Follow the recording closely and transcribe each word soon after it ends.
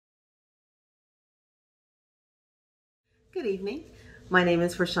Good evening. My name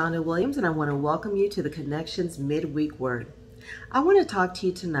is Forshonda Williams, and I want to welcome you to the Connections Midweek Word. I want to talk to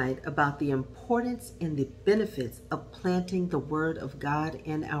you tonight about the importance and the benefits of planting the Word of God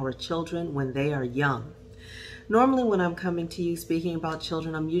in our children when they are young. Normally, when I'm coming to you speaking about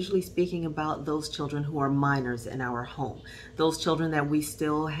children, I'm usually speaking about those children who are minors in our home, those children that we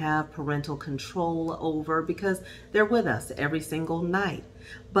still have parental control over because they're with us every single night.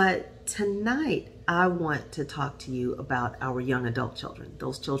 But tonight, I want to talk to you about our young adult children,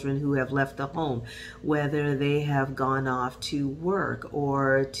 those children who have left the home, whether they have gone off to work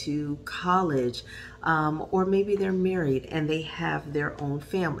or to college, or maybe they're married and they have their own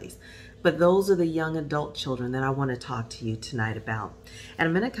families. But those are the young adult children that I want to talk to you tonight about. And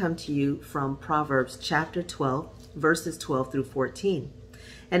I'm going to come to you from Proverbs chapter 12, verses 12 through 14.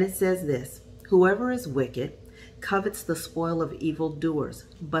 And it says this: "Whoever is wicked covets the spoil of evildoers,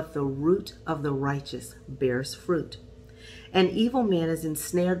 but the root of the righteous bears fruit. An evil man is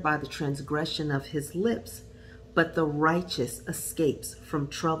ensnared by the transgression of his lips, but the righteous escapes from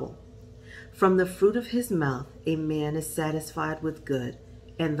trouble. From the fruit of his mouth a man is satisfied with good,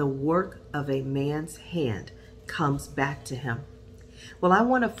 and the work of a man's hand comes back to him." Well, I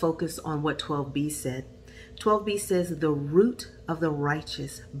want to focus on what 12b said. 12b says, "The root of the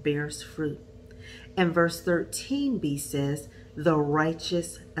righteous bears fruit." And verse 13b says, "The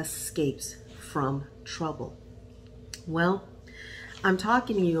righteous escapes from trouble." Well, I'm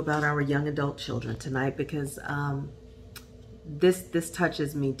talking to you about our young adult children tonight because this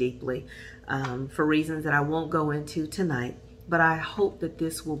touches me deeply for reasons that I won't go into tonight. But I hope that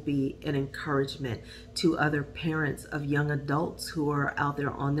this will be an encouragement to other parents of young adults who are out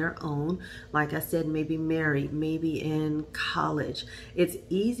there on their own. Like I said, maybe married, maybe in college. It's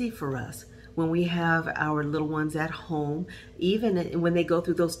easy for us when we have our little ones at home, even when they go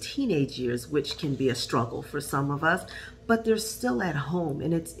through those teenage years, which can be a struggle for some of us, but they're still at home.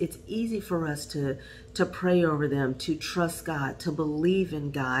 And it's easy for us to pray over them, to trust God, to believe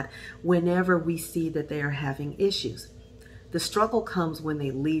in God whenever we see that they are having issues. The struggle comes when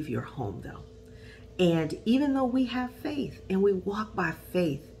they leave your home, though. And even though we have faith and we walk by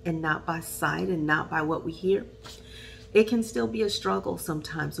faith and not by sight and not by what we hear, it can still be a struggle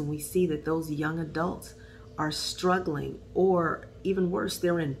sometimes when we see that those young adults are struggling, or even worse,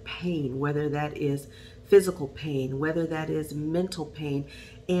 they're in pain, whether that is physical pain, whether that is mental pain.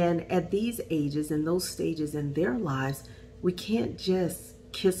 And at these ages and those stages in their lives, we can't just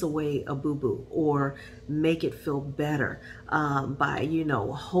kiss away a boo-boo or make it feel better by,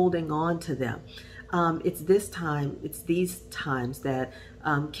 holding on to them. It's these times that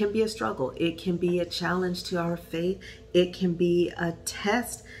can be a struggle. It can be a challenge to our faith. It can be a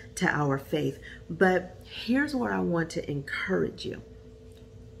test to our faith. But here's where I want to encourage you.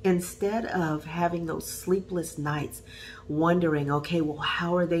 Instead of having those sleepless nights wondering, okay, well,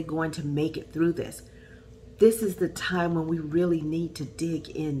 how are they going to make it through this? This is the time when we really need to dig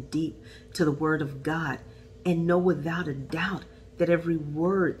in deep to the Word of God and know without a doubt that every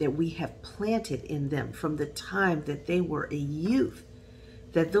word that we have planted in them from the time that they were a youth,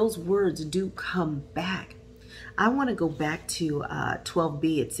 that those words do come back. I want to go back to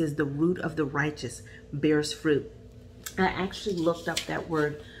 12b. It says, "The root of the righteous bears fruit." I actually looked up that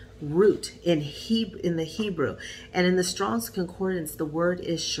word root in the Hebrew, and in the Strong's Concordance, the word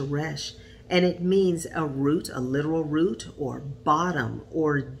is sheresh. And it means a root, a literal root, or bottom,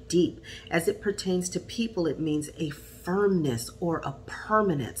 or deep. As it pertains to people, it means a firmness or a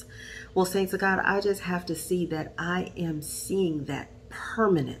permanence. Well, saints of God, I just have to see that I am seeing that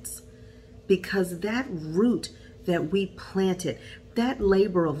permanence, because that root that we planted, that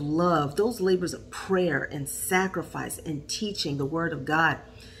labor of love, those labors of prayer and sacrifice and teaching the Word of God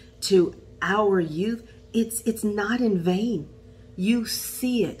to our youth, it's not in vain. You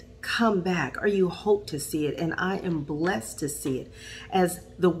see it come back, or you hope to see it, and I am blessed to see it as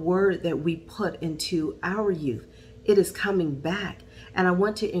the word that we put into our youth. It is coming back, and I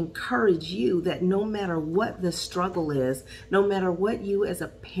want to encourage you that no matter what the struggle is, no matter what you as a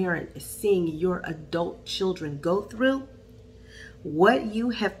parent is seeing your adult children go through, what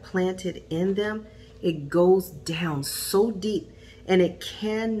you have planted in them, it goes down so deep, and it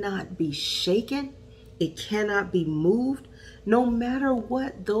cannot be shaken, it cannot be moved. No matter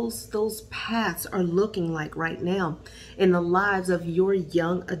what those paths are looking like right now in the lives of your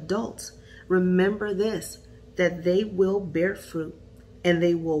young adults, remember this, that they will bear fruit and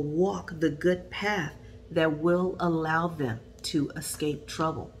they will walk the good path that will allow them to escape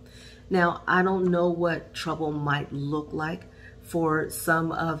trouble. Now, I don't know what trouble might look like for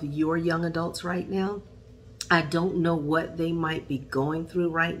some of your young adults right now. I don't know what they might be going through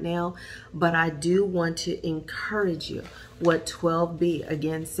right now, but I do want to encourage you what 12b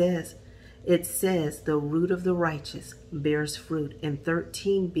again says. It says the root of the righteous bears fruit, and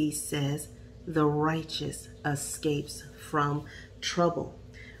 13b says the righteous escapes from trouble.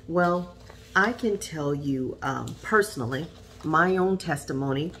 Well, I can tell you personally, my own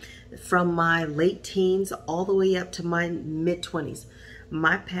testimony from my late teens all the way up to my mid-20s.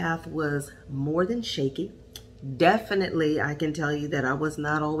 My path was more than shaky. Definitely, I can tell you that I was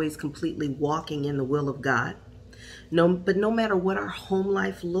not always completely walking in the will of God. But no matter what our home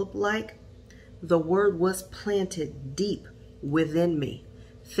life looked like, the word was planted deep within me.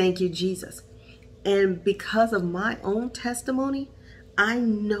 Thank you, Jesus. And because of my own testimony, I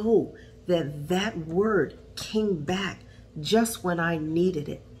know that that word came back just when I needed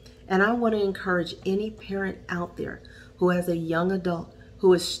it. And I want to encourage any parent out there who has a young adult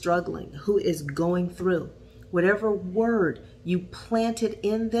who is struggling, who is going through, whatever word you planted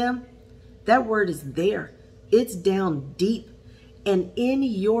in them, that word is there. It's down deep. And in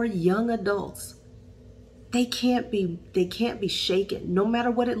your young adults, they can't be shaken, no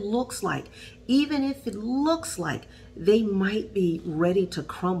matter what it looks like. Even if it looks like they might be ready to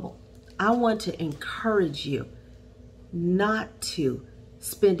crumble. I want to encourage you not to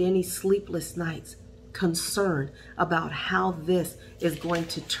spend any sleepless nights concerned about how this is going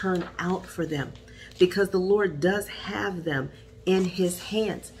to turn out for them, because the Lord does have them in his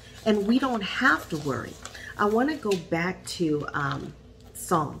hands, and we don't have to worry. I want to go back to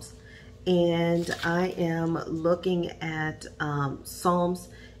Psalms, and I am looking at Psalms.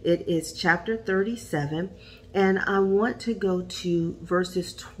 It is chapter 37, and I want to go to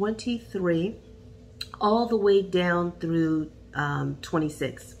verses 23 all the way down through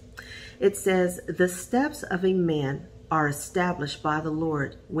 26. It says, "The steps of a man are established by the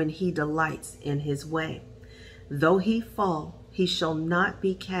Lord when he delights in his way. Though he fall, he shall not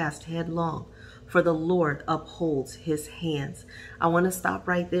be cast headlong, for the Lord upholds his hands." I want to stop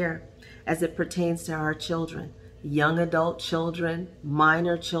right there as it pertains to our children, young adult children,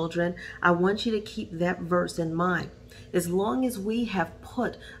 minor children. I want you to keep that verse in mind. As long as we have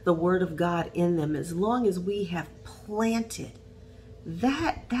put the word of God in them, as long as we have planted,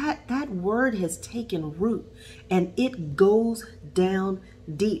 that word has taken root, and it goes down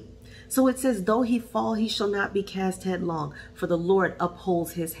deep. So it says, though he fall, he shall not be cast headlong, for the Lord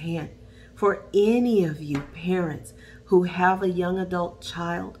upholds his hand. For any of you parents who have a young adult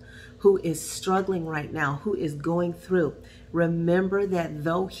child who is struggling right now, who is going through, remember that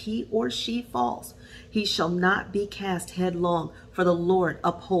though he or she falls, he shall not be cast headlong, for the Lord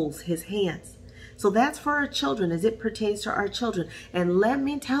upholds his hands. So that's for our children as it pertains to our children. And let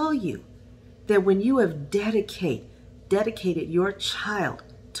me tell you that when you have dedicated your child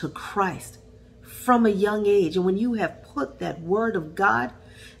to Christ from a young age, and when you have put that word of God,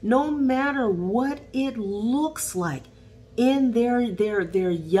 no matter what it looks like in their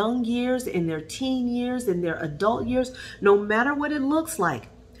young years, in their teen years, in their adult years, no matter what it looks like,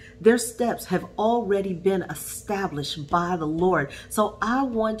 their steps have already been established by the Lord. So I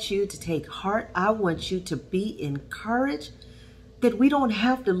want you to take heart. I want you to be encouraged that we don't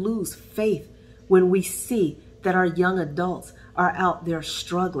have to lose faith when we see that our young adults are out there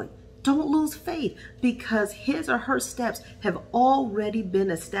struggling. Don't lose faith, because his or her steps have already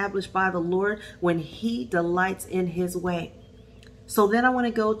been established by the Lord when he delights in his way. So then I want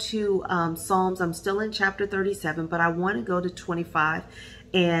to go to Psalms. I'm still in chapter 37, but I want to go to 25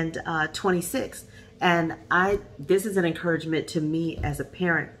 and 26. And this is an encouragement to me as a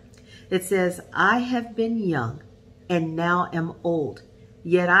parent. It says, "I have been young and now am old,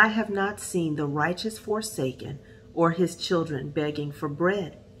 yet I have not seen the righteous forsaken or his children begging for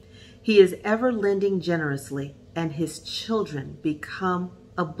bread. He is ever lending generously, and his children become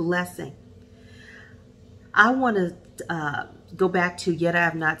a blessing." I want to go back to, "Yet I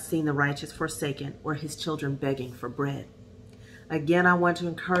have not seen the righteous forsaken or his children begging for bread." Again, I want to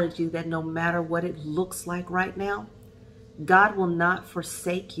encourage you that no matter what it looks like right now, God will not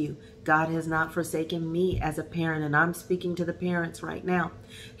forsake you. God has not forsaken me as a parent, and I'm speaking to the parents right now.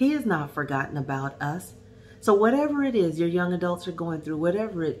 He has not forgotten about us. So whatever it is your young adults are going through,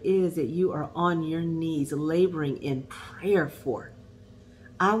 whatever it is that you are on your knees laboring in prayer for,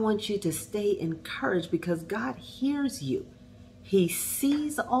 I want you to stay encouraged, because God hears you. He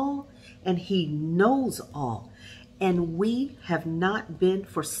sees all and he knows all. And we have not been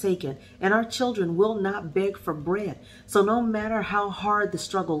forsaken, and our children will not beg for bread. So no matter how hard the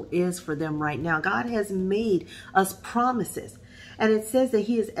struggle is for them right now, God has made us promises. And it says that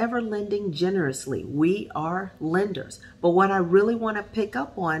he is ever lending generously. We are lenders. But what I really want to pick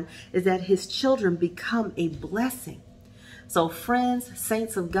up on is that his children become a blessing. So friends,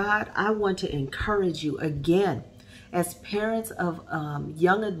 saints of God, I want to encourage you again. As parents of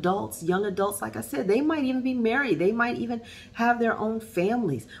young adults, like I said, they might even be married. They might even have their own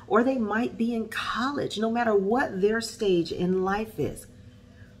families, or they might be in college. No matter what their stage in life is,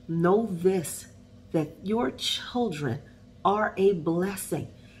 know this, that your children are a blessing.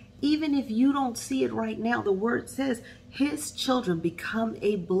 Even if you don't see it right now, the word says his children become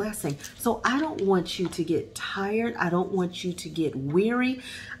a blessing. So I don't want you to get tired. I don't want you to get weary.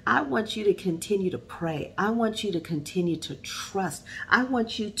 I want you to continue to pray. I want you to continue to trust. I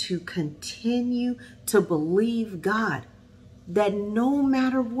want you to continue to believe God that no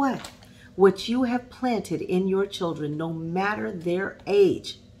matter what you have planted in your children, no matter their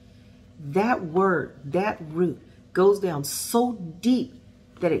age, that word, that root goes down so deep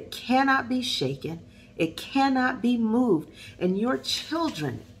that it cannot be shaken, it cannot be moved, and your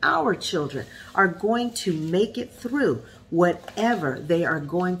children, our children, are going to make it through whatever they are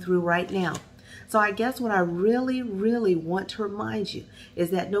going through right now. So I guess what I really, really want to remind you is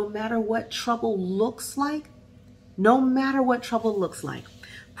that no matter what trouble looks like,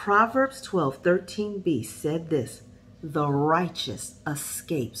 Proverbs 12:13b said this, the righteous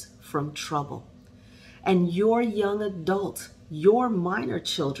escapes from trouble. And your young adults, your minor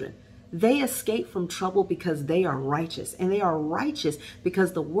children, they escape from trouble because they are righteous. And they are righteous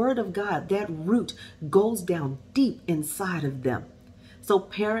because the word of God, that root, goes down deep inside of them. So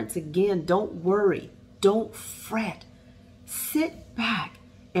parents, again, don't worry. Don't fret. Sit back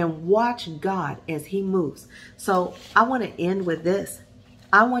and watch God as he moves. So I want to end with this.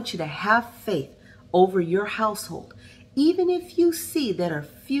 I want you to have faith over your household. Even if you see that a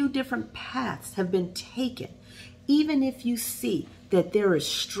few different paths have been taken, even if you see that there is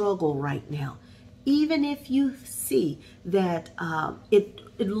struggle right now, even if you see that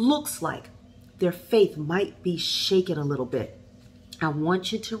it looks like their faith might be shaken a little bit, I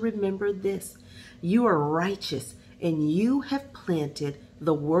want you to remember this. You are righteous and you have planted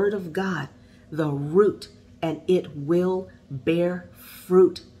the word of God, the root, and it will bear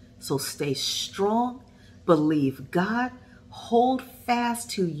fruit. So stay strong. Believe God, hold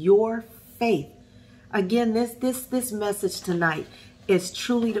fast to your faith. Again, this message tonight is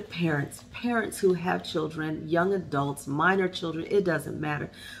truly to parents who have children, young adults, minor children, it doesn't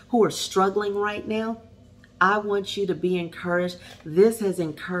matter, who are struggling right now. I want you to be encouraged. This has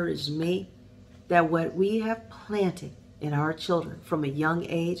encouraged me that what we have planted in our children from a young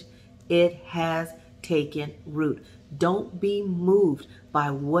age, it has taken root. Don't be moved by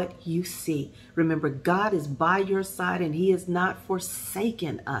what you see. Remember, God is by your side and he has not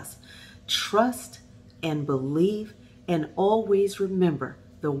forsaken us. Trust and believe, and always remember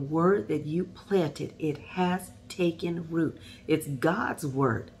the word that you planted, it has taken root. It's God's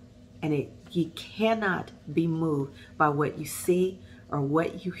word, and you cannot be moved by what you see or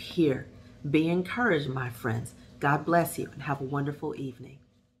what you hear. Be encouraged, my friends. God bless you and have a wonderful evening.